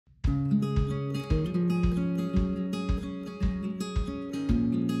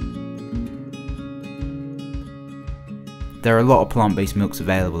There are a lot of plant-based milks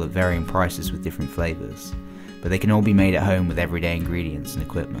available at varying prices with different flavours, but they can all be made at home with everyday ingredients and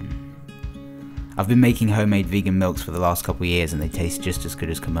equipment. I've been making homemade vegan milks for the last couple of years and they taste just as good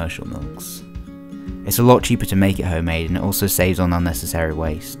as commercial milks. It's a lot cheaper to make it homemade and it also saves on unnecessary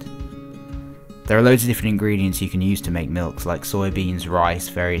waste. There are loads of different ingredients you can use to make milks like soybeans, rice,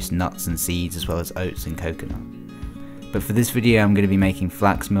 various nuts and seeds, as well as oats and coconut. But for this video I'm going to be making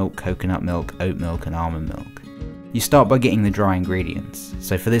flax milk, coconut milk, oat milk and almond milk. You start by getting the dry ingredients,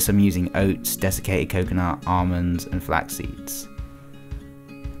 so for this I'm using oats, desiccated coconut, almonds and flax seeds.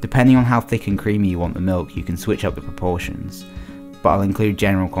 Depending on how thick and creamy you want the milk, you can switch up the proportions, but I'll include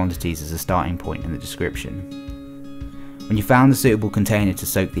general quantities as a starting point in the description. When you've found a suitable container to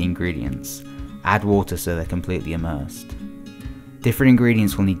soak the ingredients, add water so they're completely immersed. Different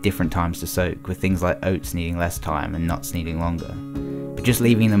ingredients will need different times to soak, with things like oats needing less time and nuts needing longer, but just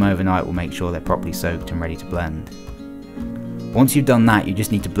leaving them overnight will make sure they're properly soaked and ready to blend. Once you've done that, you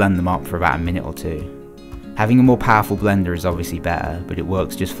just need to blend them up for about a minute or two. Having a more powerful blender is obviously better, but it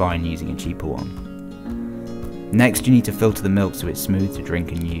works just fine using a cheaper one. Next you need to filter the milk so it's smooth to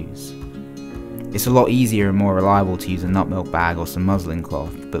drink and use. It's a lot easier and more reliable to use a nut milk bag or some muslin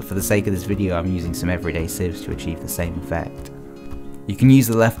cloth, but for the sake of this video I'm using some everyday sieves to achieve the same effect. You can use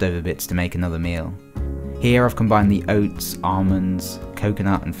the leftover bits to make another meal. Here I've combined the oats, almonds,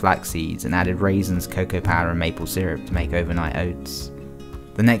 coconut and flax seeds and added raisins, cocoa powder and maple syrup to make overnight oats.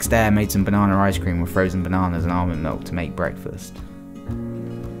 The next day I made some banana ice cream with frozen bananas and almond milk to make breakfast.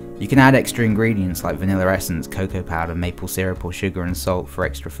 You can add extra ingredients like vanilla essence, cocoa powder, maple syrup or sugar and salt for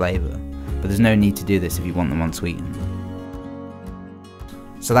extra flavour, but there's no need to do this if you want them unsweetened.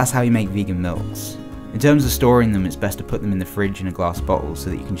 So that's how you make vegan milks. In terms of storing them, it's best to put them in the fridge in a glass bottle so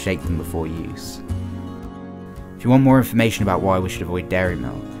that you can shake them before use. If you want more information about why we should avoid dairy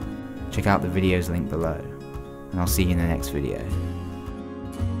milk, check out the videos linked below, and I'll see you in the next video.